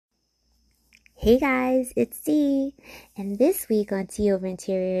Hey guys, it's Dee, and this week on Tea Over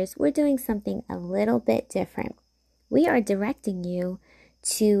Interiors, we're doing something a little bit different. We are directing you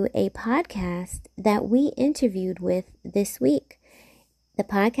to a podcast that we interviewed with this week. The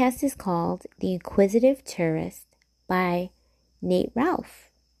podcast is called The Inquisitive Tourist by Nate Ralph.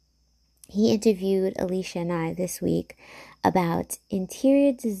 He interviewed Alicia and I this week about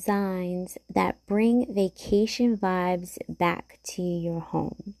interior designs that bring vacation vibes back to your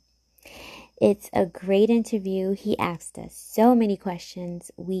home. It's a great interview. He asked us so many questions.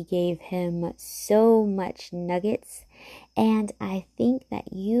 We gave him so much nuggets, and I think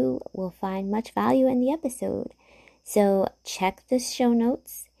that you will find much value in the episode. So check the show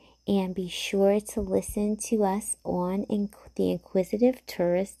notes and be sure to listen to us on The Inquisitive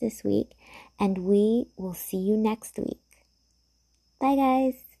Tourist this week, and we will see you next week. Bye,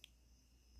 guys.